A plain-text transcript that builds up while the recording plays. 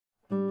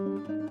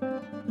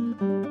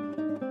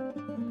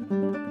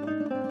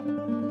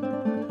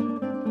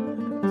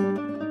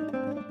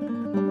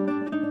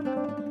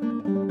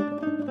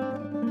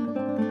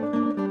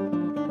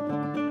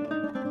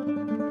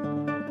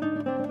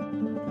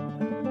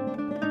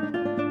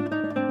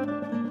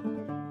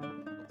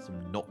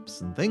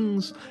types and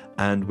things,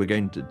 and we're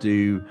going to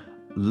do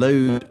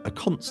load a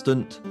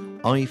constant.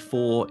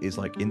 I4 is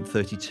like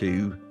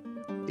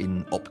int32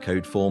 in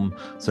opcode form,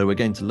 so we're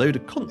going to load a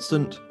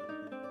constant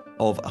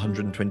of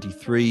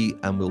 123,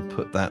 and we'll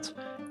put that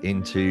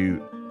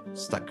into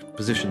stack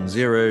position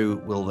 0.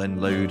 We'll then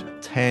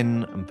load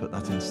 10 and put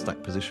that in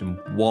stack position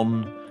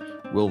 1.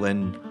 We'll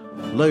then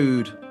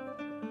load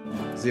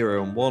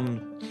 0 and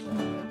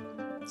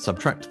 1,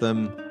 subtract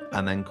them,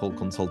 and then call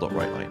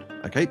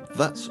console.writeLine. Okay,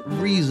 that's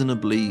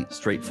reasonably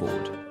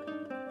straightforward.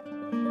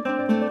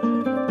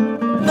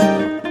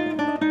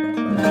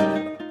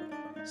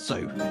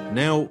 So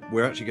now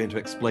we're actually going to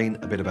explain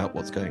a bit about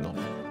what's going on.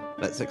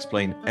 Let's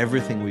explain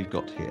everything we've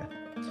got here.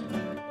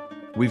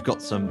 We've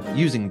got some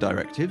using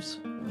directives.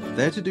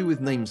 They're to do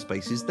with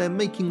namespaces. They're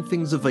making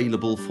things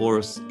available for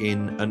us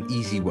in an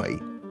easy way.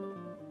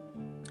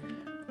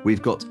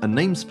 We've got a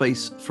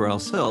namespace for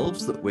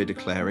ourselves that we're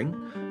declaring.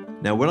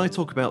 Now, when I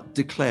talk about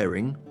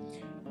declaring,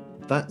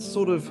 that's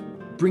sort of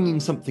bringing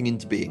something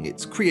into being.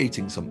 It's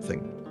creating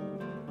something.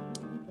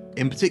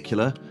 In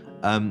particular,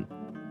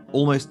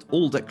 almost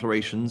all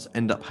declarations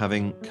end up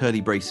having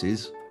curly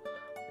braces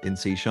in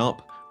C#,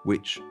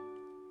 which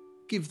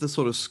give the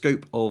sort of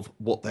scope of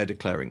what they're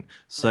declaring.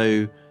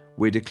 So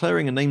we're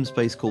declaring a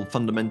namespace called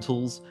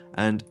fundamentals,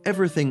 and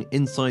everything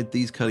inside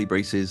these curly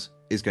braces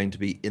is going to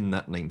be in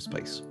that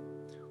namespace.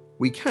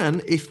 We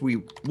can, if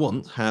we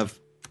want, have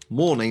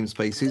more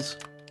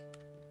namespaces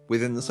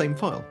within the same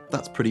file.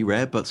 That's pretty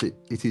rare, but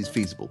it is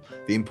feasible.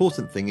 The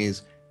important thing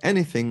is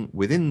anything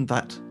within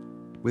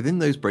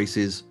those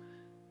braces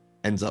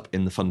ends up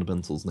in the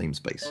fundamentals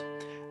namespace.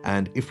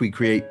 And if we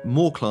create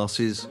more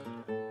classes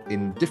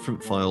in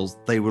different files,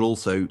 they will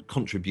also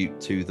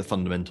contribute to the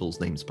fundamentals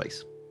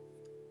namespace.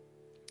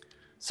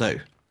 So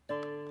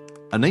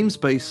a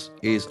namespace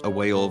is a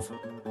way of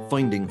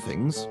finding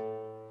things,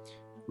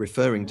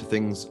 referring to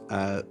things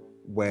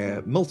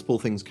where multiple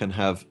things can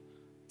have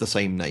the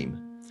same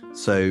name.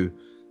 So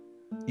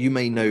you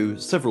may know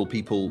several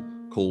people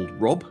called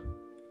Rob,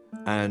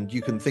 and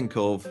you can think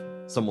of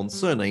someone's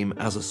surname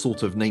as a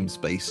sort of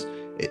namespace.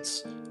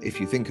 It's,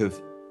 if you think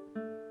of,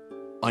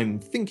 I'm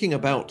thinking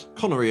about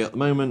Connery at the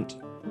moment.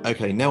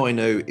 Okay, now I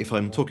know if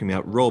I'm talking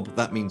about Rob,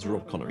 that means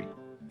Rob Connery.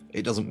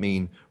 It doesn't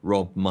mean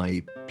Rob,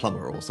 my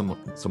plumber, or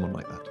someone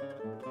like that.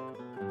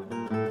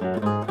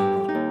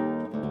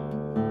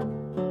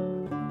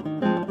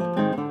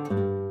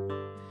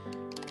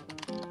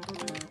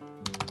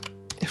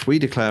 If we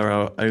declare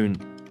our own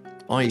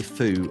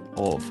ifoo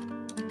of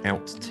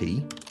outt,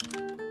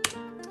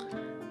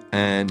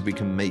 and we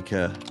can make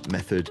a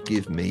method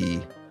give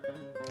me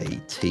a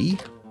t,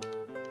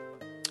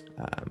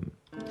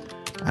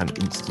 an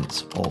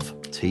instance of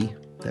t.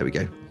 There we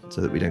go, so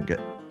that we don't get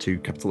two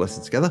capital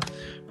S's together.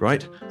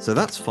 Right, so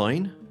that's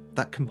fine.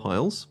 That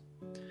compiles.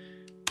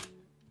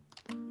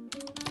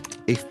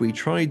 If we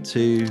tried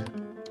to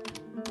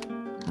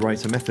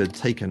write a method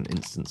take an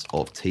instance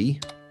of t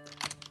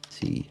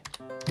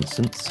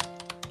instance,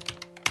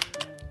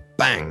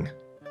 bang!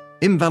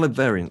 Invalid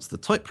variance. The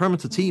type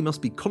parameter t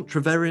must be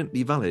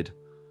contravariantly valid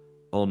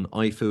on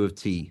ifoo of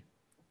t.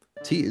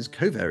 T is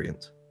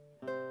covariant.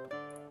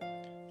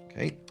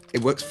 Okay,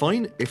 it works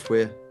fine if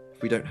we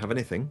don't have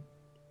anything.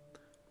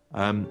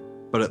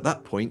 But at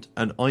that point,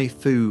 an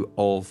ifoo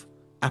of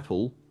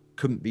apple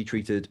couldn't be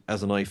treated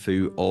as an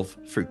ifoo of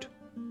fruit.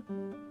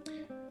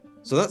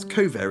 So that's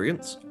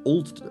covariance,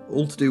 all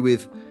to do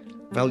with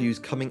values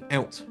coming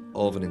out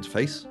of an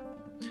interface.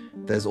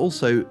 There's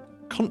also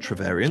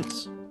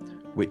contravariance,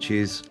 which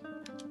is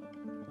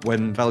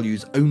when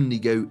values only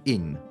go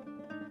in.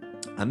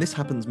 And this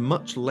happens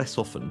much less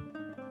often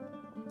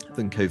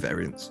than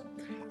covariance.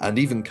 And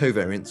even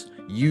covariance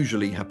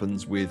usually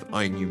happens with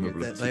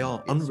innumerability. They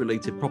are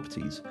unrelated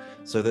properties,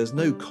 so there's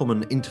no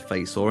common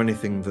interface or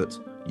anything that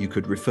you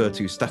could refer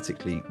to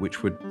statically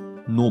which would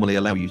normally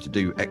allow you to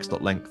do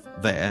x.length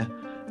there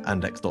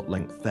and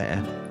x.length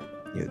there.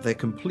 You know, they're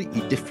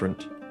completely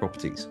different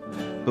properties.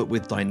 But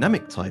with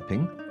dynamic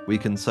typing, we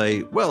can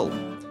say, well,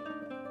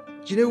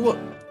 do you know what?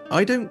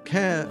 I don't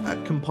care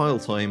at compile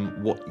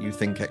time what you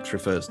think x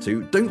refers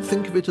to. Don't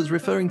think of it as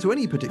referring to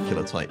any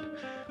particular type.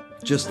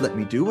 Just let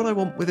me do what I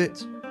want with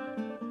it,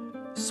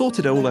 sort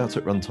it all out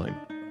at runtime.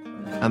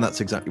 And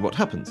that's exactly what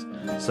happens.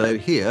 So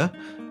here,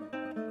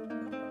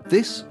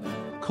 this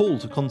call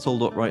to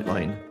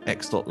console.writeLine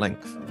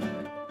x.length,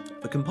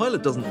 the compiler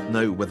doesn't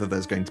know whether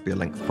there's going to be a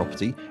length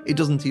property. It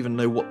doesn't even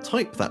know what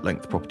type that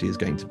length property is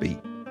going to be.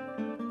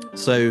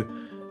 So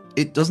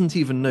it doesn't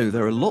even know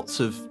there are lots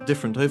of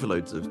different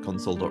overloads of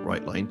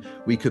console.writeLine.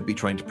 We could be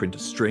trying to print a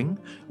string.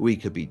 We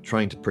could be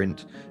trying to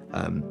print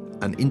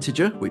an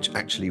integer, which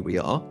actually we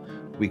are.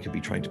 We could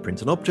be trying to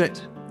print an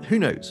object. Who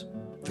knows?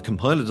 The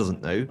compiler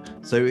doesn't know.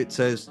 So it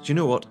says, do you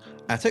know what?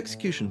 At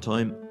execution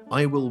time,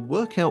 I will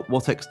work out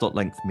what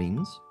x.length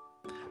means.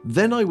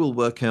 Then I will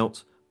work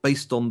out,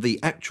 based on the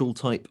actual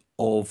type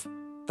of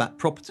that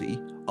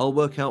property, I'll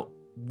work out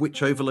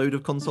which overload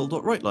of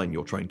console.writeLine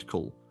you're trying to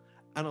call.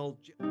 And I'll